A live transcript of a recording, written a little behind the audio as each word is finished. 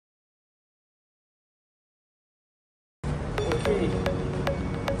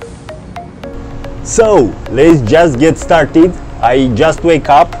So let's just get started. I just wake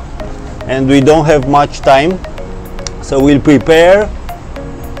up and we don't have much time, so we'll prepare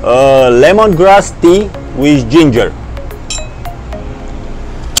lemongrass tea with ginger.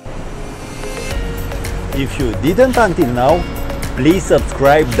 If you didn't until now, please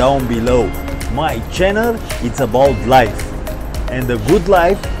subscribe down below. My channel, it's about life, and the good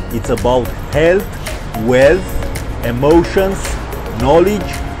life, it's about health, wealth, emotions, knowledge,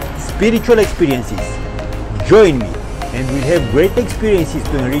 spiritual experiences. Join me and we'll have great experiences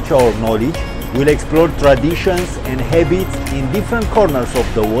to enrich our knowledge. We'll explore traditions and habits in different corners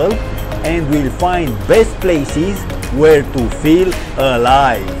of the world, and we'll find best places where to feel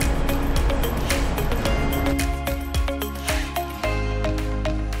alive.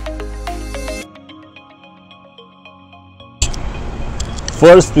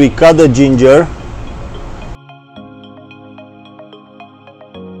 First we cut the ginger.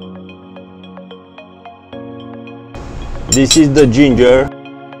 This is the ginger.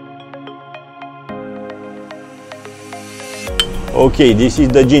 Okay, this is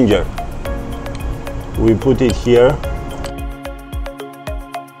the ginger. We put it here.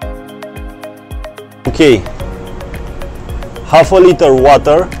 Okay, half a liter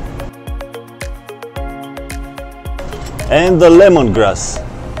water. And the lemongrass.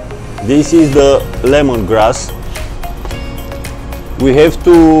 This is the lemongrass. We have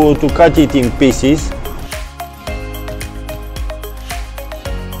to cut it in pieces.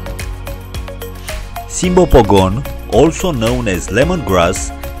 Cymbopogon, also known as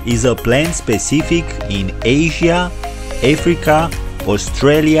lemongrass, is a plant specific in Asia, Africa,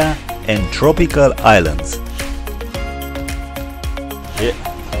 Australia and tropical islands. Yeah.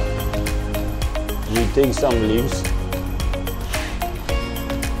 We take some leaves.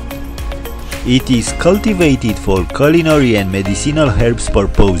 It is cultivated for culinary and medicinal herbs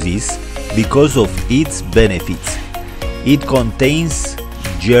purposes because of its benefits. It contains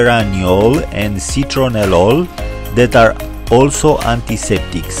geraniol and citronellol that are also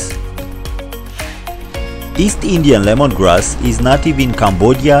antiseptics. East Indian lemongrass is native in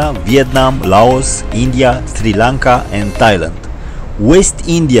Cambodia, Vietnam, Laos, India, Sri Lanka and Thailand. West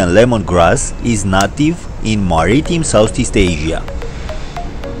Indian lemongrass is native in maritime Southeast Asia.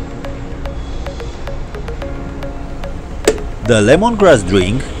 The lemongrass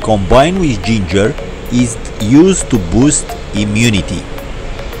drink combined with ginger is used to boost immunity.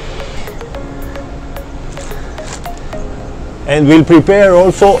 And we'll prepare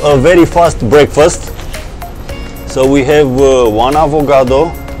also a very fast breakfast. So we have one avocado,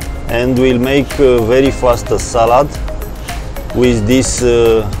 and we'll make very fast a salad with this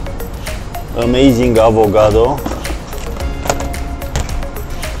amazing avocado.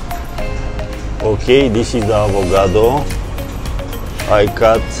 Okay, this is the avocado. I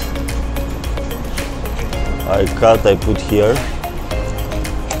put here.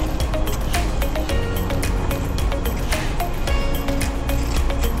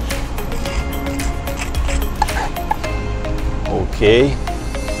 Okay,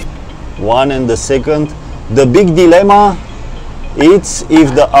 one and the second. The big dilemma is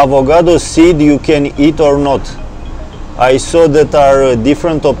if the avocado seed you can eat or not. I saw that are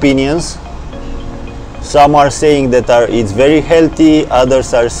different opinions. Some are saying that it's very healthy,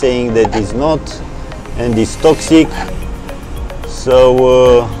 others are saying that it's not and it's toxic.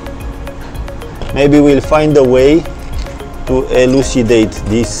 So maybe we'll find a way to elucidate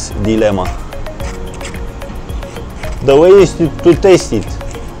this dilemma. The way is to taste it,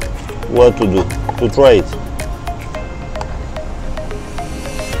 what to do, to try it.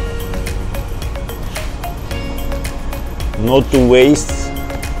 Not to waste.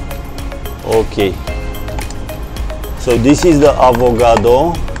 Okay. So this is the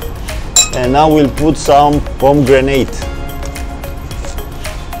avocado, and now we'll put some pomegranate.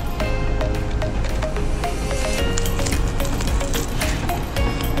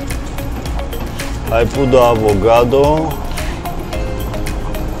 I put the avocado.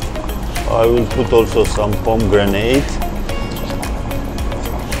 I will put also some pomegranate.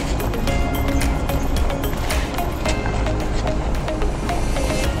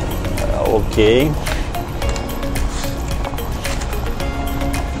 Okay.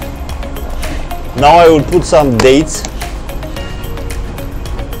 Now I will put some dates.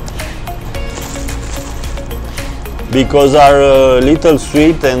 Because are a little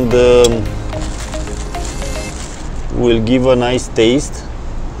sweet and will give a nice taste.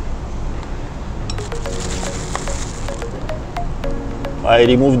 I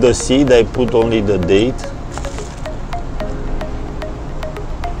remove the seed, I put only the date.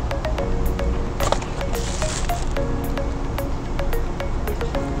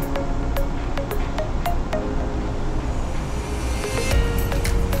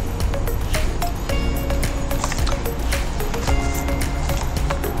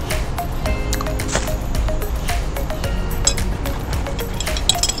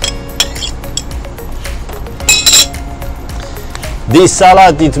 This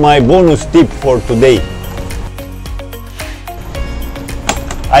salad is my bonus tip for today.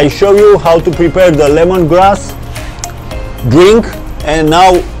 I show you how to prepare the lemongrass drink, and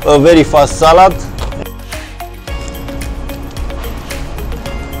now a very fast salad.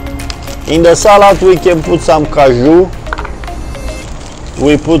 In the salad we can put some cashew,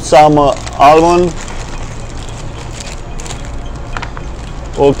 we put some almond,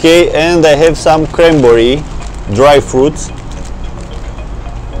 okay, and I have some cranberry, dry fruits,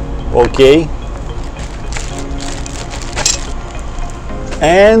 okay,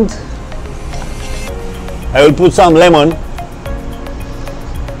 and I will put some lemon.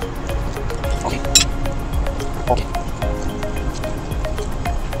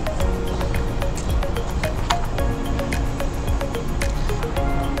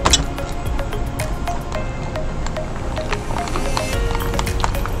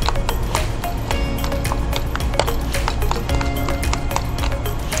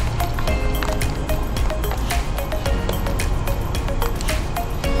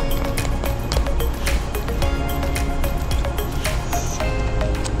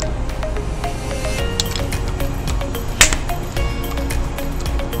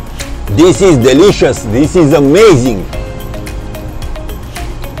 This is delicious, this is amazing.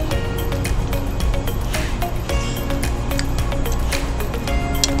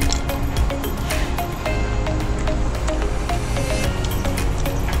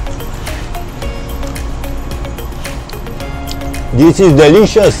 This is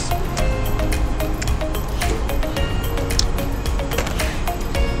delicious.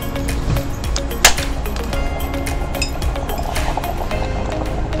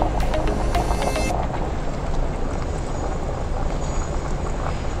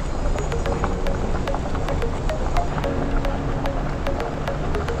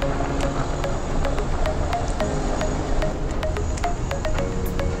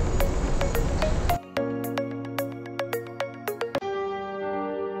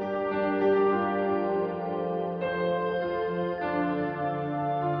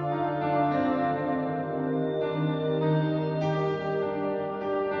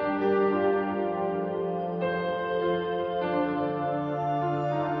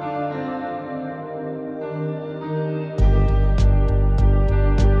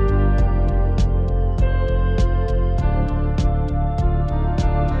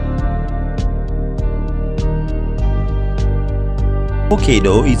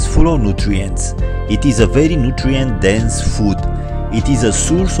 Avocado is full of nutrients. It is a very nutrient-dense food. It is a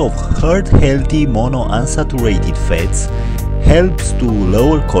source of heart-healthy monounsaturated fats, helps to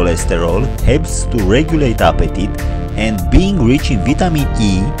lower cholesterol, helps to regulate appetite, and being rich in vitamin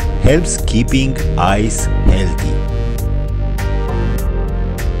E helps keeping eyes healthy.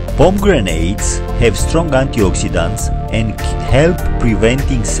 Pomegranates have strong antioxidants and help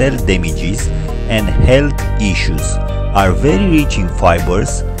preventing cell damages and health issues, are very rich in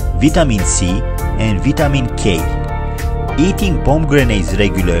fibers, vitamin C and vitamin K. Eating pomegranates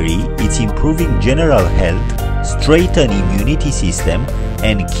regularly is improving general health, strengthens immunity system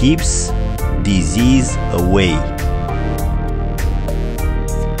and keeps disease away.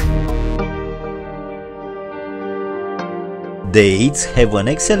 Dates have an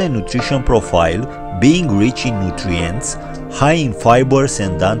excellent nutrition profile, being rich in nutrients, high in fibers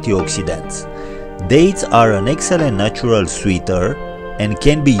and antioxidants. Dates are an excellent natural sweetener and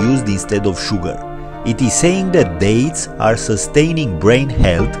can be used instead of sugar. It is saying that dates are sustaining brain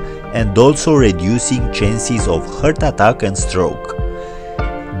health and also reducing chances of heart attack and stroke.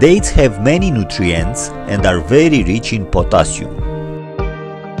 Dates have many nutrients and are very rich in potassium.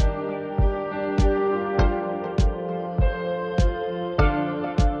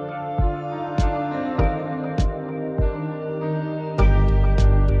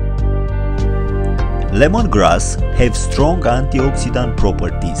 Lemongrass have strong antioxidant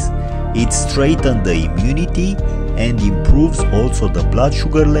properties. It strengthens the immunity and improves also the blood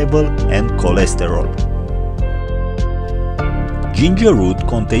sugar level and cholesterol. Ginger root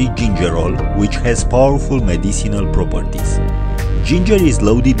contains gingerol, which has powerful medicinal properties. Ginger is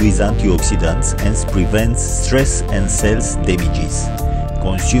loaded with antioxidants and prevents stress and cells damages.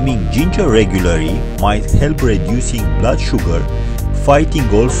 Consuming ginger regularly might help reducing blood sugar, fighting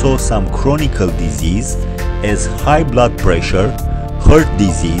also some chronic disease as high blood pressure, heart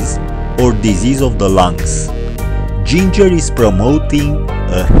disease or disease of the lungs. Ginger is promoting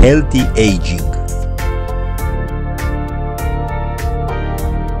a healthy aging.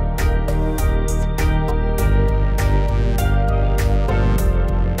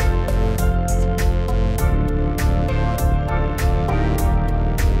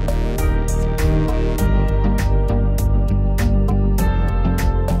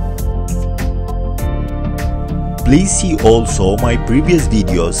 Please see also my previous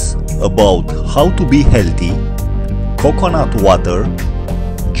videos about how to be healthy, coconut water,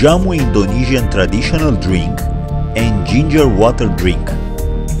 jamu Indonesian traditional drink, and ginger water drink.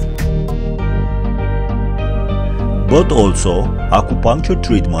 But also acupuncture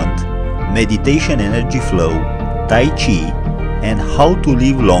treatment, meditation energy flow, tai chi, and how to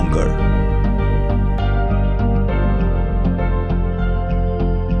live longer.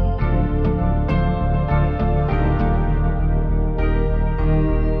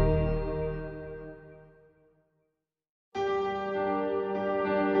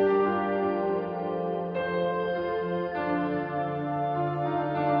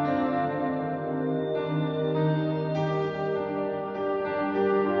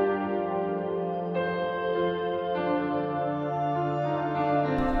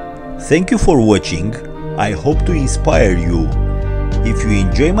 Thank you for watching. I hope to inspire you. If you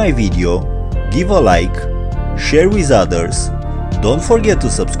enjoy my video, give a like, share with others, don't forget to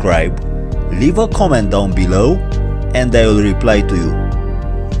subscribe, leave a comment down below, and I will reply to you.